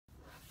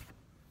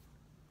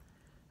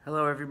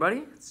Hello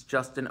everybody, it's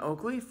Justin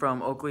Oakley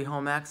from Oakley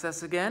Home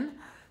Access again,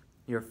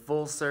 your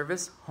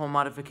full-service home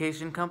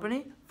modification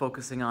company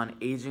focusing on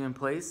aging in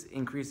place,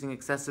 increasing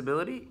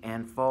accessibility,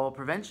 and fall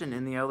prevention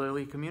in the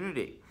elderly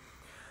community.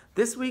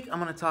 This week I'm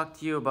going to talk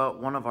to you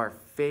about one of our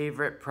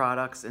favorite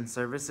products and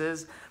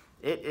services.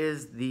 It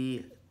is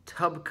the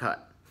tub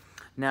cut.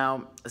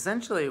 Now,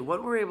 essentially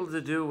what we're able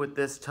to do with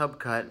this tub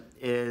cut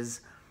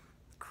is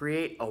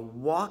create a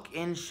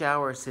walk-in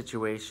shower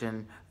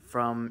situation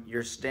from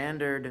your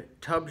standard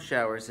tub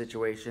shower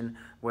situation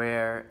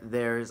where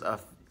there's a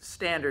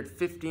standard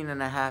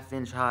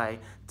 15.5-inch high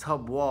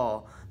tub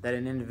wall that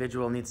an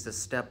individual needs to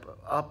step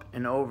up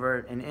and over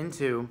and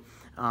into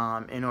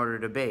in order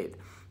to bathe.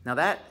 Now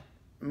that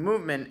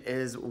movement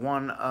is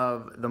one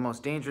of the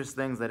most dangerous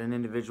things that an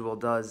individual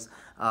does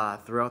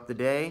throughout the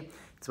day.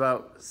 It's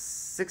about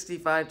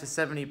 65 to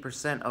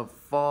 70% of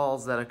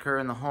falls that occur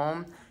in the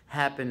home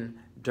happen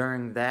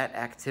during that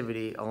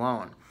activity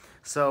alone.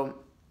 So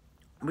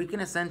we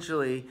can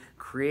essentially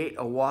create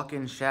a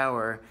walk-in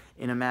shower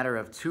in a matter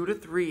of 2 to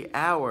 3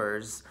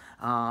 hours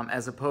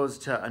as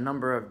opposed to a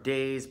number of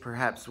days,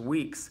 perhaps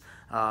weeks,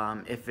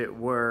 if it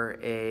were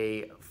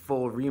a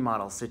full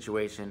remodel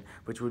situation,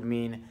 which would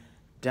mean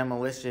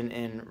demolition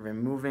in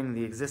removing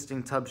the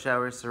existing tub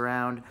shower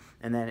surround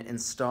and then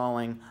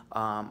installing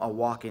a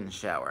walk-in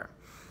shower.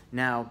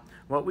 Now,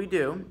 what we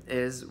do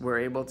is we're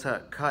able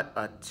to cut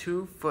a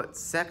 2-foot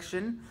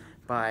section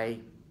by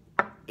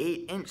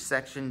 8-inch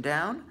section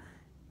down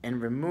and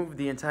remove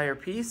the entire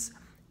piece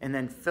and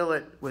then fill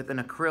it with an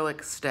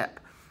acrylic step.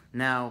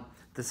 Now,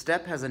 the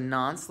step has a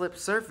non-slip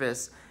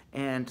surface,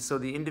 and so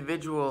the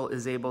individual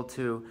is able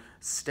to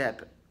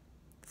step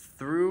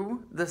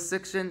through the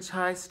 6-inch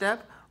high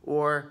step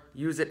or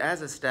use it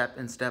as a step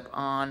and step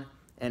on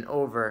and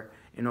over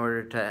in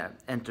order to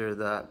enter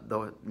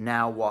the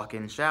now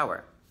walk-in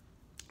shower.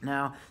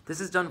 Now,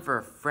 this is done for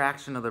a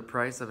fraction of the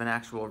price of an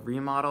actual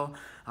remodel.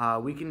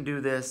 We can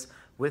do this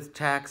with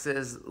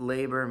taxes,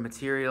 labor,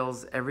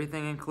 materials,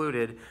 everything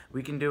included.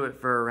 We can do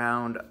it for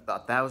around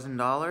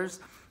 $1,000,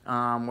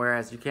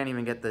 whereas you can't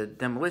even get the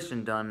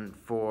demolition done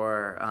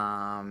for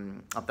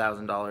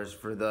 $1,000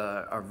 for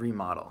a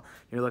remodel.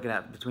 You're looking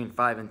at between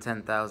 $5,000 and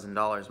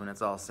 $10,000 when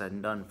it's all said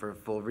and done for a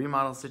full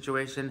remodel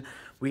situation.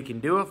 We can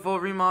do a full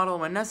remodel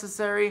when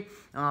necessary.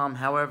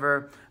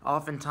 However,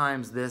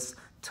 oftentimes this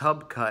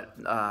tub cut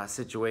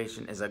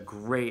situation is a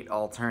great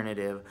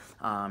alternative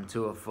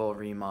to a full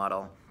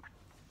remodel.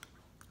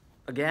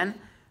 Again,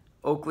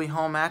 Oakley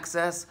Home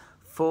Access,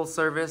 full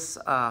service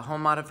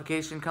home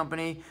modification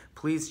company.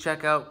 Please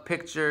check out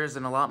pictures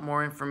and a lot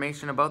more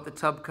information about the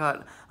tub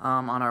cut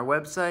on our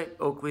website,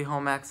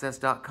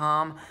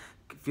 oakleyhomeaccess.com.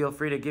 Feel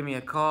free to give me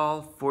a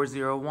call,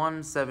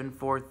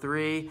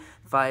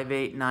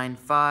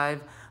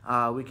 401-743-5895.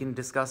 We can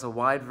discuss a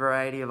wide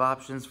variety of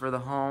options for the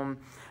home.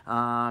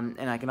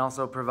 And I can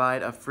also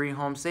provide a free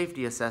home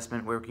safety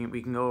assessment where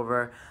we can go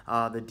over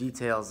the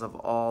details of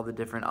all the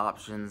different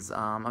options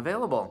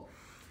available.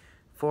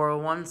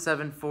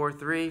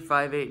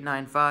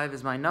 401-743-5895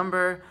 is my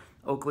number.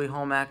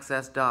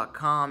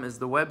 oakleyhomeaccess.com is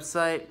the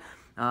website.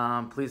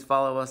 Please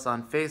follow us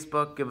on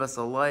Facebook. Give us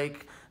a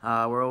like.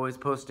 We're always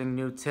posting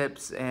new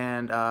tips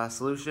and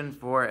solutions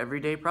for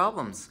everyday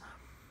problems.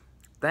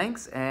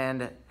 Thanks,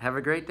 and have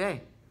a great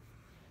day.